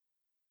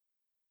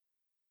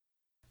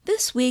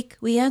This week,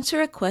 we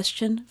answer a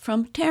question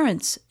from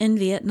Terrence in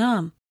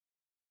Vietnam.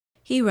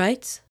 He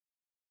writes,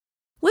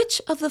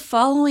 "Which of the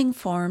following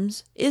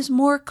forms is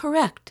more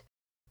correct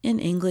in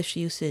English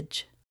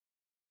usage?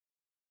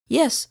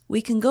 Yes,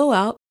 we can go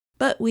out,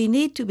 but we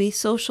need to be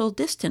social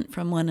distant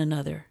from one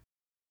another."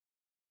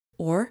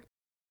 Or,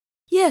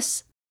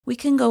 yes, we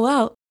can go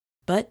out,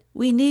 but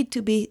we need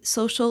to be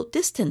social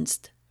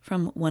distanced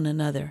from one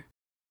another.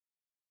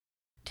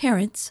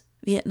 Terrence,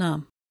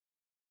 Vietnam.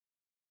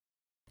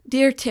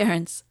 Dear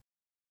Terrence,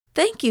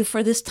 thank you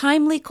for this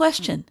timely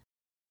question.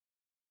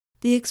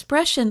 The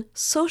expression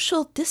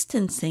social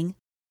distancing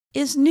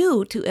is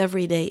new to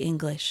everyday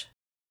English.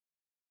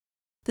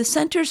 The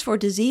Centers for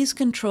Disease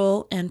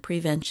Control and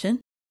Prevention,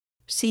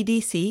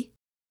 CDC,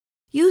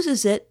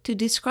 uses it to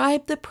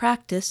describe the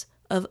practice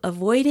of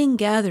avoiding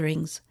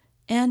gatherings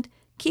and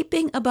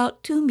keeping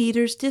about 2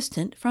 meters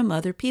distant from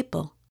other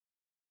people.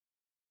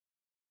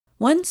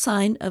 One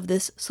sign of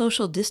this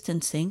social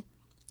distancing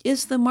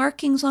is the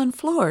markings on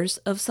floors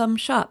of some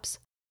shops.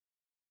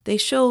 They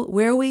show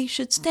where we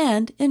should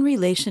stand in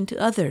relation to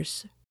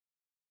others.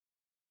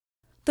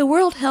 The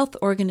World Health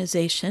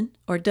Organization,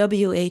 or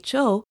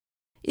WHO,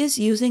 is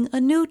using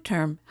a new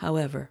term,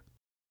 however.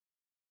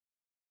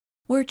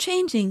 We're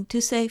changing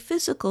to say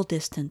physical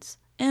distance,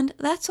 and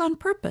that's on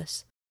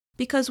purpose,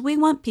 because we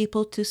want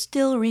people to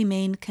still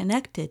remain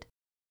connected,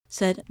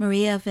 said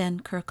Maria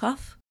van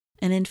Kerkhoff,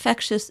 an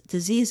infectious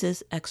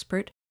diseases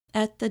expert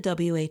at the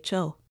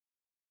WHO.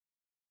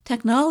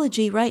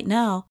 Technology right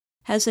now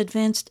has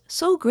advanced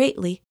so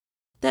greatly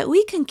that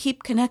we can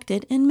keep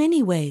connected in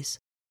many ways,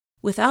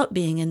 without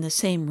being in the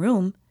same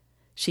room,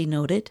 she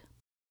noted.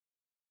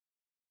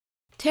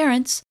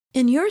 Terrence,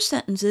 in your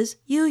sentences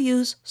you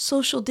use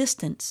social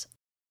distance,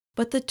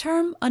 but the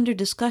term under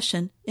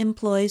discussion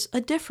employs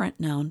a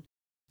different noun,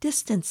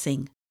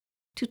 distancing,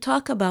 to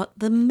talk about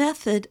the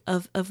method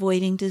of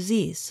avoiding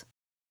disease.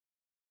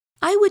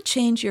 I would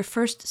change your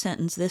first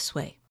sentence this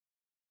way.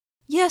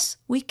 Yes,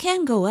 we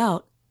can go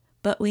out,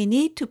 but we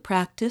need to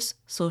practice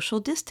social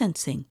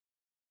distancing.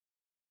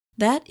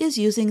 That is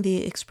using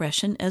the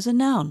expression as a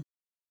noun.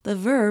 The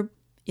verb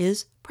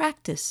is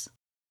practice.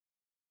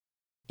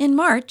 In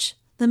March,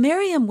 the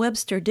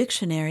Merriam-Webster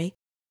Dictionary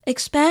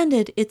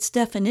expanded its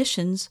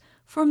definitions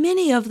for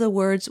many of the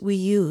words we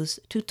use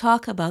to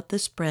talk about the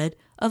spread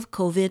of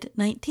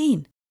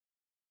COVID-19.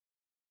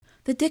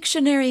 The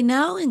dictionary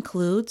now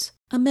includes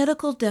a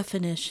medical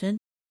definition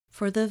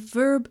for the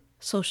verb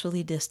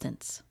socially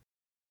distance: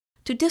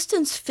 to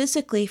distance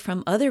physically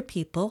from other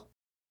people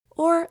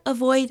or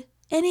avoid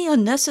any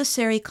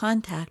unnecessary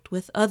contact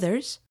with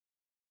others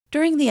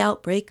during the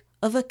outbreak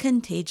of a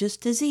contagious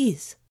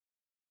disease.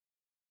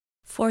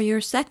 For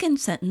your second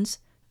sentence,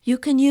 you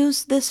can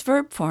use this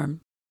verb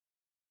form.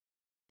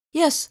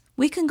 Yes,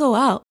 we can go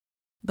out,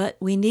 but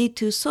we need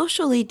to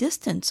socially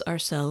distance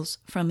ourselves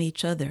from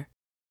each other.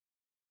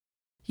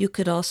 You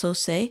could also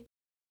say,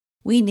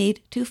 we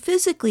need to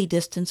physically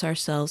distance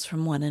ourselves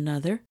from one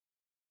another,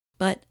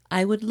 but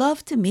I would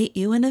love to meet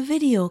you in a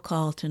video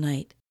call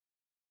tonight.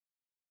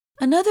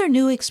 Another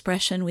new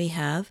expression we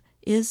have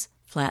is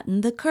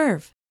flatten the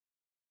curve.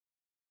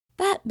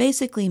 That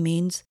basically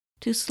means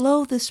to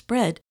slow the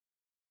spread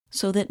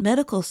so that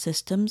medical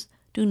systems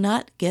do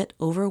not get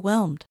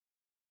overwhelmed.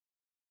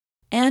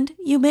 And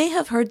you may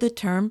have heard the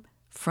term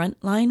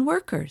frontline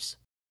workers.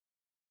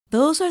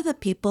 Those are the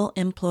people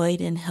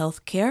employed in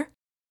healthcare,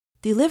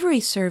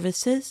 delivery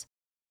services,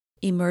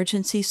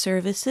 emergency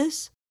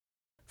services,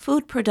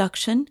 food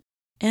production,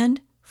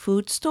 and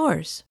food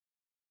stores.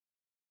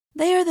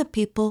 They are the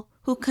people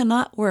who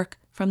cannot work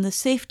from the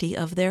safety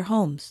of their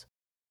homes.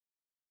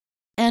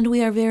 And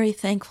we are very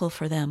thankful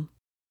for them.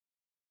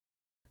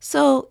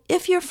 So,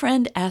 if your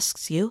friend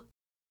asks you,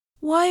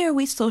 why are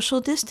we social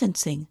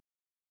distancing?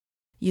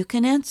 You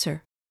can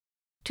answer,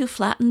 to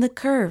flatten the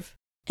curve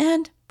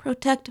and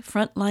protect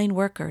frontline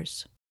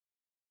workers.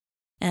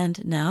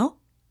 And now,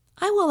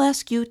 I will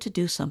ask you to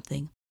do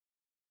something.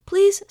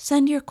 Please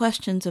send your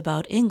questions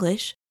about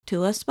English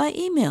to us by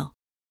email,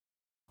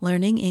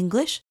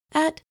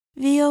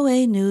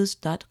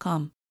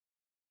 learningenglish@voanews.com.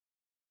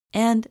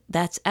 And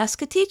that's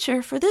Ask a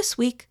Teacher for this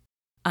week.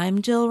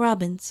 I'm Jill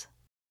Robbins.